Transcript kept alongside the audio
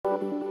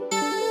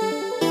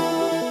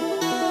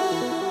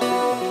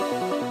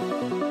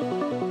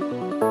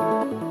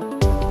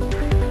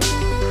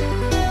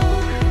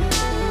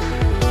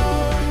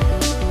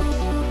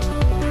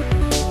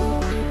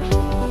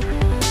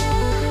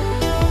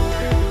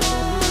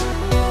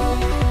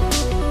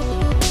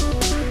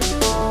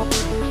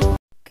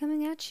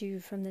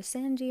from the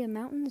Sandia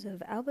Mountains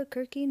of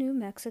Albuquerque, New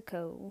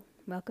Mexico.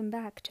 Welcome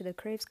back to the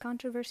Craves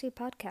Controversy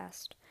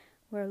podcast,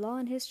 where law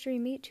and history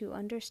meet to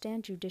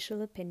understand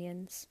judicial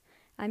opinions.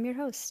 I'm your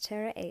host,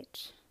 Tara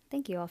H.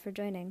 Thank you all for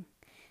joining.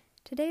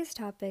 Today's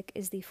topic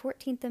is the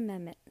 14th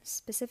Amendment,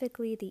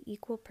 specifically the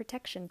Equal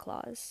Protection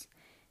Clause,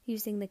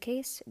 using the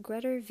case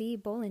Grutter v.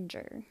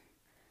 Bollinger.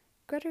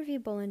 Grutter v.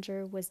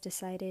 Bollinger was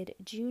decided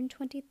June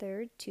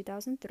 23,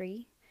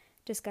 2003,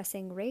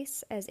 discussing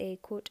race as a,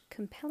 quote,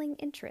 compelling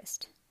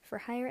interest for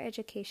higher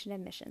education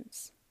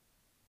admissions.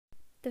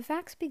 The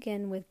facts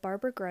begin with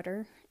Barbara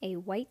Grutter, a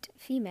white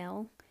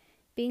female,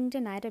 being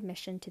denied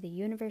admission to the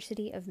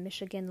University of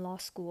Michigan Law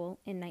School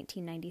in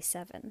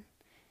 1997.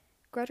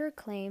 Grutter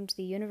claimed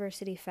the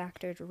university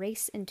factored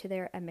race into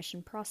their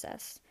admission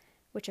process,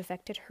 which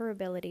affected her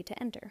ability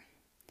to enter.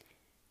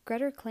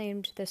 Grutter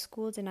claimed the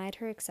school denied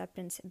her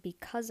acceptance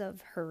because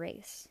of her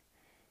race.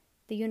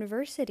 The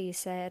university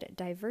said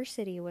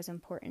diversity was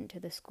important to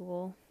the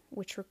school,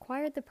 which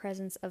required the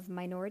presence of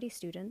minority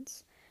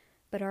students,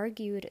 but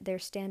argued their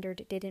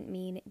standard didn't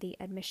mean the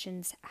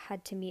admissions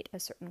had to meet a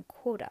certain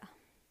quota.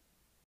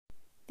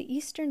 The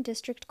Eastern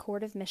District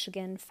Court of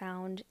Michigan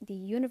found the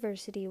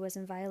university was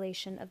in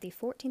violation of the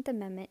 14th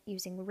Amendment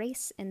using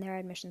race in their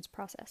admissions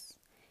process.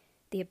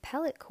 The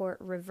appellate court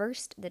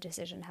reversed the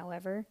decision,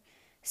 however,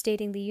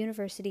 stating the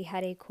university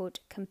had a, quote,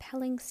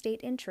 compelling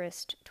state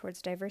interest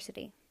towards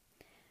diversity.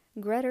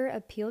 Grutter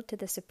appealed to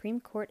the Supreme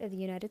Court of the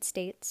United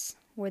States,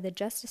 where the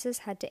justices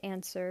had to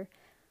answer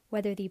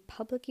whether the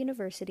public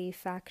university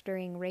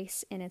factoring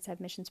race in its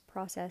admissions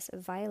process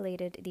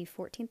violated the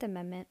 14th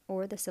Amendment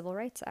or the Civil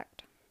Rights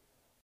Act.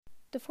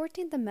 The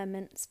 14th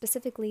Amendment,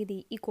 specifically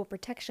the Equal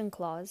Protection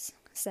Clause,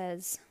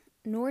 says,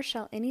 "Nor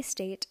shall any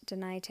state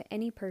deny to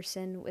any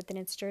person within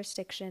its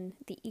jurisdiction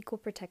the equal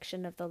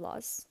protection of the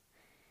laws."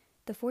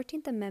 The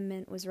 14th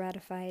Amendment was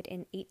ratified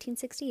in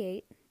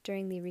 1868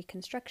 during the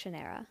Reconstruction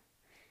era.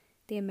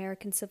 The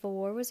American Civil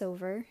War was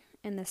over,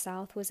 and the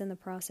South was in the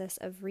process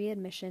of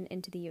readmission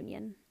into the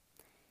Union.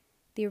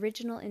 The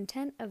original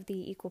intent of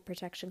the Equal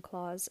Protection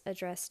Clause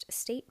addressed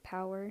state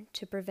power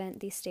to prevent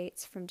the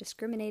states from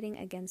discriminating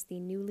against the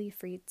newly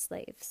freed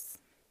slaves.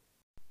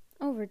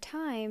 Over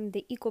time,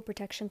 the Equal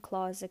Protection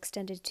Clause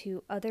extended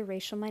to other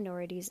racial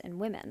minorities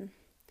and women.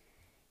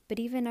 But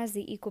even as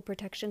the Equal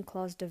Protection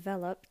Clause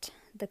developed,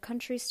 the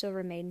country still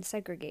remained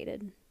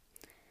segregated.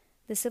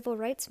 The Civil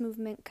Rights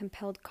Movement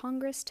compelled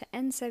Congress to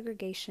end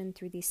segregation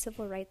through the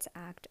Civil Rights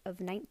Act of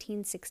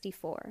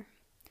 1964.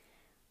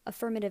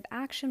 Affirmative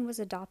action was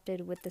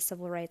adopted with the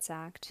Civil Rights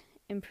Act,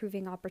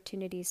 improving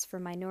opportunities for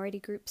minority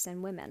groups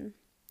and women.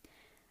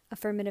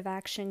 Affirmative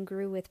action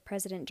grew with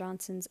President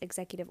Johnson's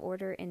executive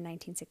order in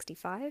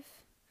 1965,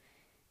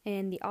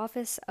 and the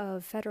Office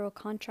of Federal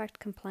Contract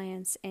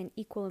Compliance and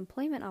Equal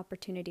Employment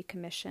Opportunity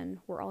Commission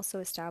were also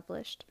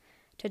established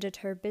to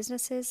deter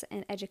businesses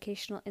and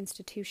educational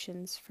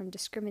institutions from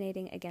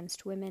discriminating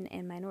against women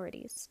and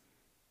minorities.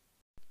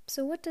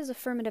 So what does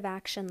affirmative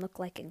action look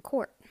like in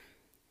court?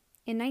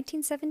 In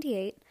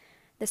 1978,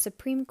 the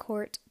Supreme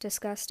Court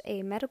discussed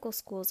a medical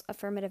school's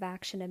affirmative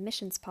action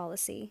admissions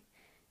policy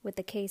with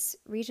the case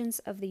Regents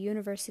of the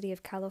University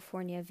of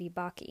California v.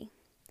 Bakke.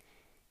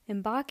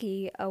 In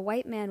Bakke, a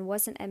white man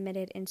wasn't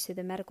admitted into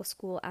the medical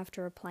school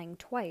after applying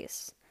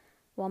twice,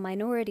 while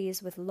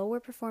minorities with lower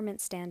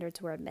performance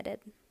standards were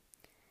admitted.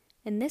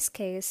 In this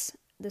case,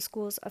 the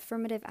school's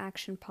affirmative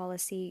action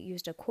policy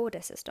used a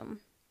quota system.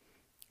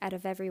 Out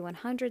of every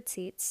 100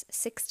 seats,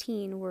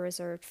 16 were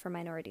reserved for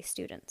minority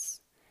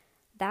students.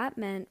 That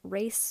meant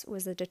race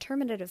was a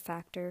determinative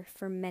factor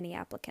for many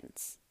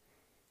applicants.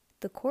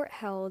 The court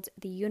held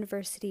the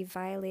university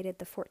violated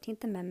the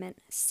 14th Amendment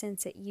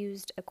since it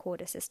used a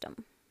quota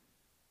system.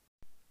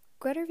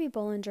 Grutter v.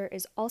 Bollinger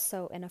is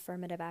also an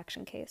affirmative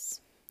action case.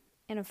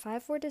 In a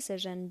 5-4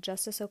 decision,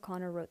 Justice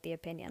O'Connor wrote the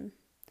opinion.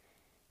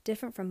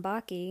 Different from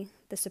Bakke,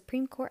 the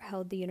Supreme Court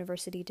held the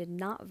university did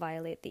not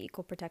violate the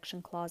Equal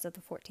Protection Clause of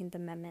the 14th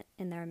Amendment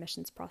in their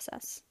admissions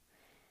process.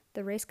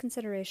 The race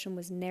consideration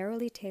was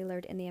narrowly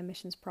tailored in the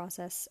admissions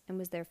process and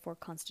was therefore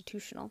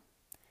constitutional.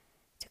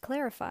 To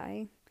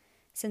clarify,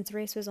 since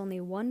race was only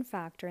one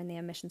factor in the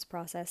admissions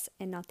process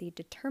and not the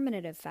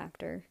determinative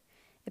factor,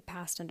 it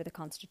passed under the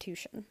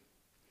Constitution.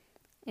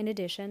 In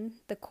addition,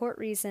 the court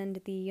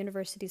reasoned the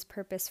university's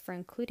purpose for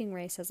including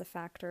race as a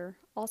factor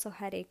also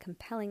had a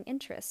compelling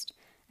interest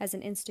as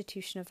an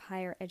institution of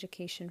higher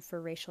education for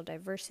racial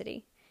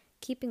diversity,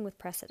 keeping with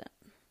precedent.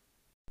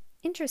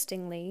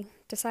 Interestingly,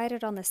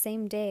 decided on the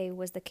same day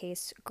was the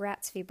case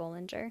Gratz v.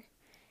 Bollinger,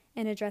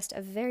 and addressed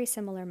a very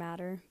similar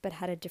matter but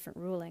had a different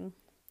ruling.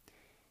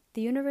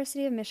 The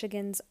University of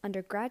Michigan's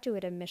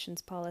undergraduate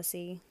admissions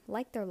policy,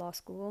 like their law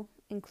school,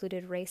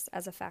 included race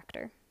as a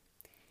factor.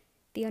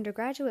 The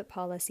undergraduate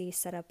policy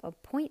set up a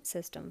point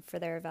system for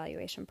their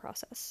evaluation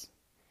process.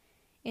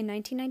 In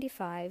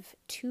 1995,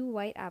 2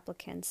 white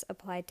applicants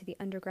applied to the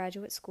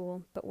undergraduate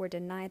school but were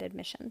denied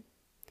admission.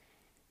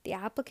 The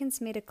applicants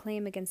made a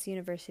claim against the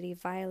university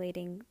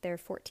violating their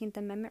 14th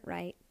Amendment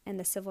right and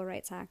the Civil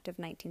Rights Act of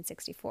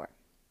 1964.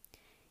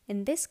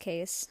 In this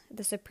case,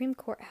 the Supreme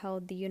Court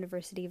held the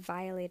university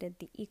violated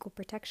the Equal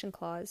Protection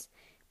Clause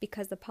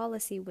because the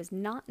policy was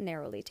not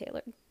narrowly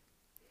tailored.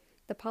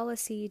 The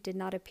policy did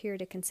not appear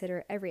to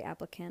consider every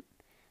applicant,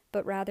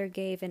 but rather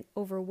gave an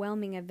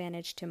overwhelming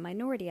advantage to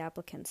minority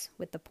applicants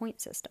with the point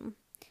system,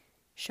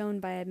 shown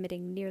by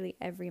admitting nearly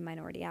every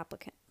minority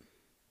applicant.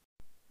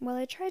 While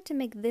I tried to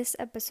make this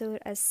episode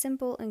as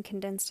simple and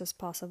condensed as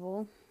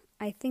possible,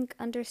 I think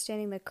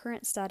understanding the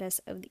current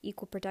status of the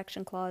Equal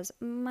Protection Clause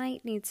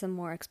might need some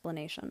more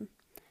explanation.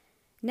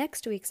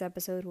 Next week's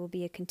episode will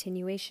be a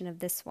continuation of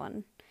this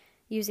one,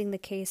 using the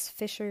case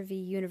Fisher v.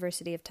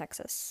 University of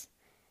Texas.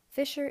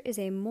 Fisher is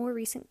a more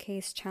recent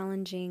case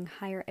challenging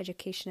higher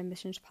education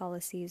admissions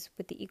policies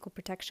with the Equal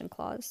Protection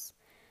Clause,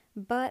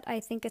 but I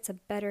think it's a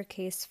better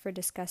case for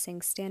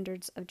discussing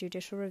standards of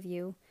judicial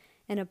review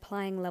and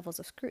applying levels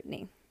of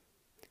scrutiny.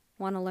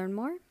 Want to learn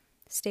more?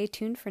 Stay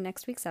tuned for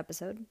next week's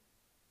episode.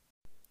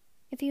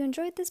 If you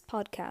enjoyed this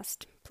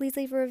podcast, please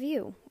leave a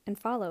review and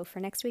follow for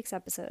next week's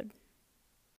episode.